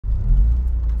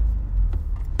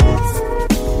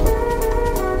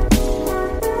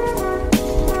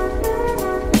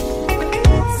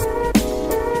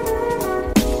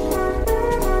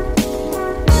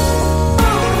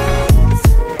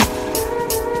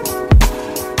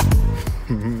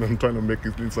I'm trying to make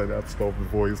it inside that stuff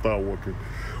before it start working.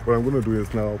 What I'm gonna do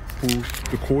is now pull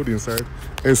the code inside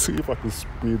and see if I can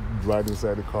speed right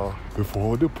inside the car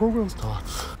before the program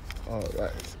starts. All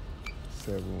right,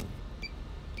 7.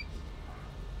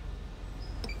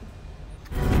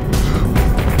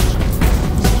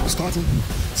 Starting.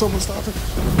 Someone started.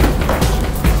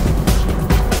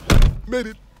 Made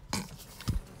it.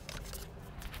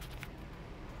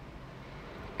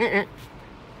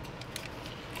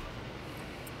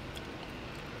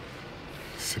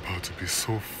 It's about to be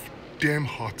so damn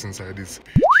hot inside this.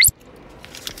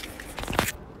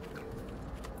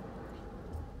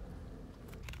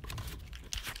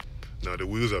 Now the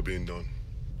wheels are being done.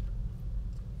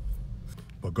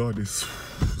 But God, it's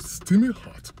steamy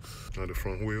hot. Now the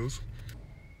front wheels.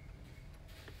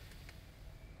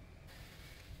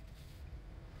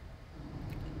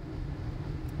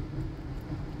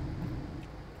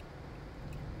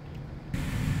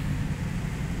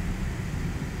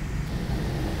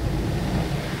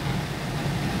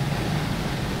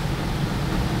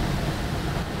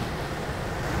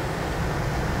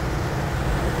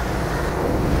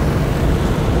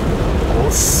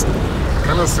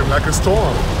 Kind of seems like a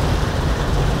storm.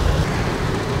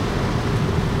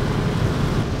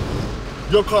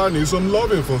 Your car needs some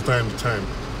loving from time to time.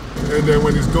 And then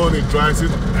when it's done, it dries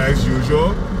it as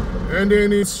usual. And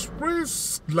then it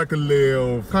sprays like a layer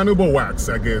of cannibal wax,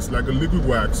 I guess, like a liquid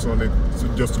wax on it,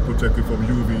 just to protect it from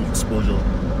UV exposure.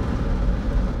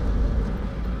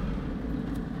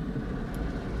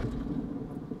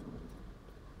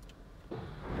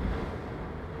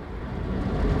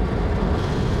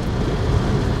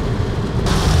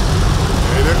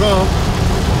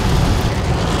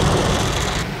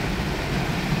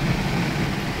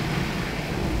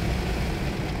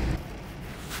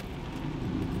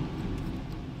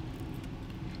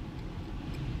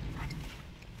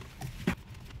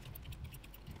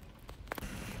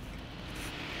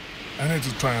 I need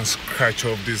to try and scratch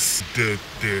off this dirt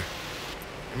there.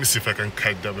 Let me see if I can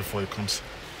kite that before it comes.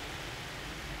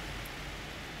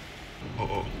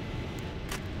 Uh-oh.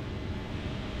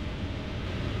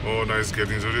 Oh, now it's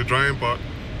getting to the drying part.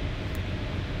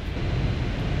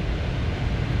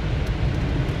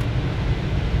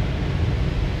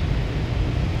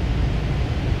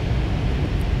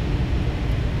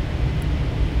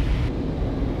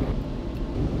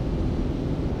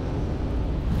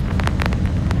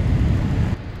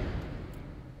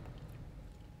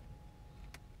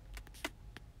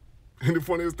 And the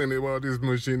funniest thing about this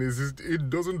machine is it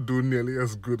doesn't do nearly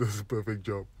as good as a perfect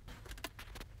job.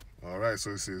 All right,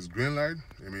 so it says green light.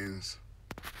 It means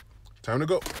time to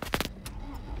go.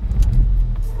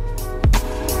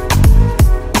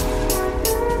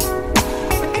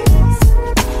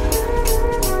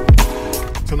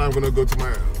 So now I'm gonna go to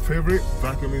my favorite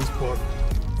vacuuming spot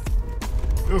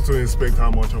just to inspect how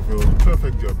much of a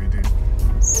perfect job he did.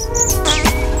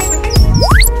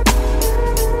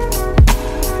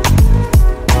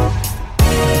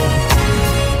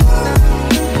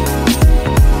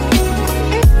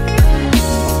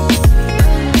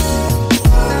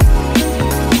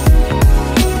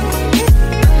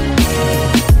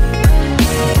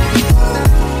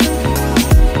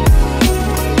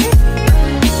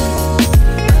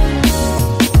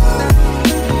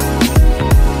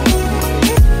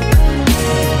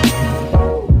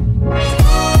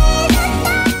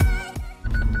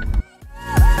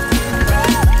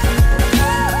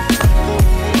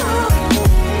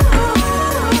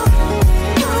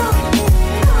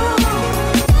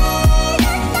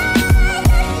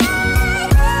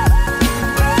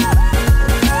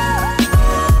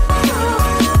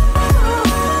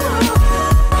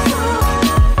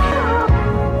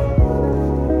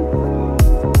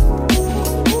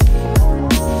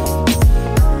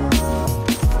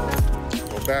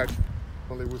 Back,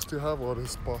 only we still have all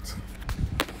this spots.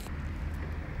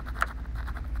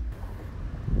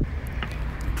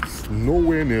 It's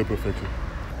nowhere near perfection.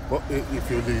 But if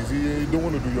you're lazy, you don't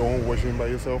want to do your own washing by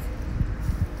yourself.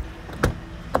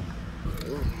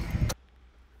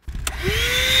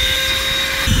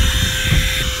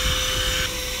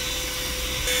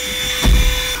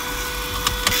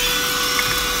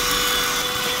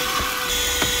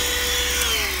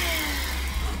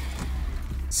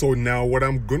 So now what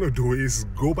I'm gonna do is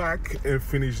go back and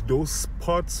finish those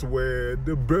spots where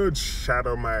the birds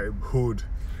shatter my hood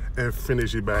and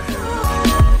finish it by hand.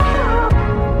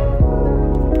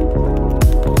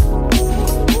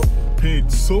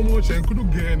 Paid so much and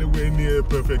couldn't get anywhere near a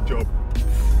perfect job.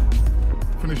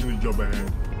 Finishing the job by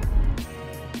hand.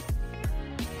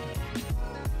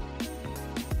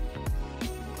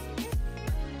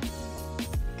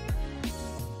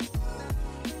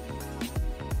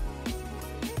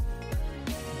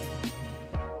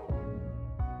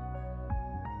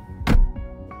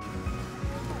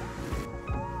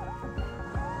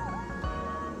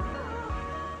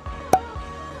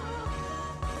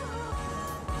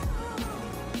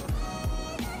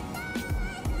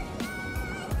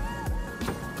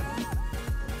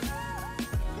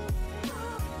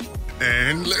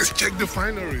 And let's check the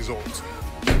final results.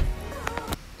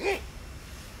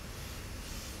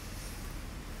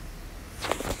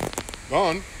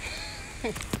 Gone.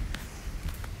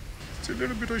 It's a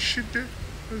little bit of shit there,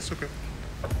 but it's okay.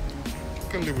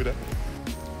 I can live with that.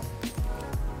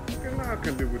 Okay, now I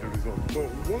can live with the result. But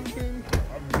one thing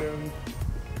I've learned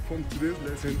from today's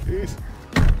lesson is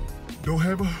don't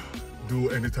ever do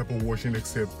any type of washing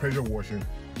except pressure washing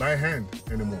by hand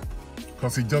anymore,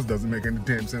 because it just doesn't make any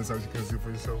damn sense, as you can see for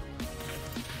yourself.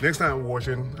 Next time I'm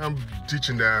washing, I'm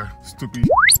ditching that stupid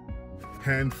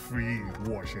hand-free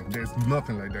washing. There's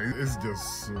nothing like that. It's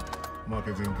just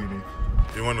marketing gimmick.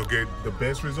 You want to get the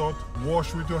best result?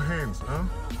 Wash with your hands, huh?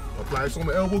 Apply some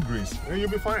elbow grease and you'll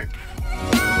be fine.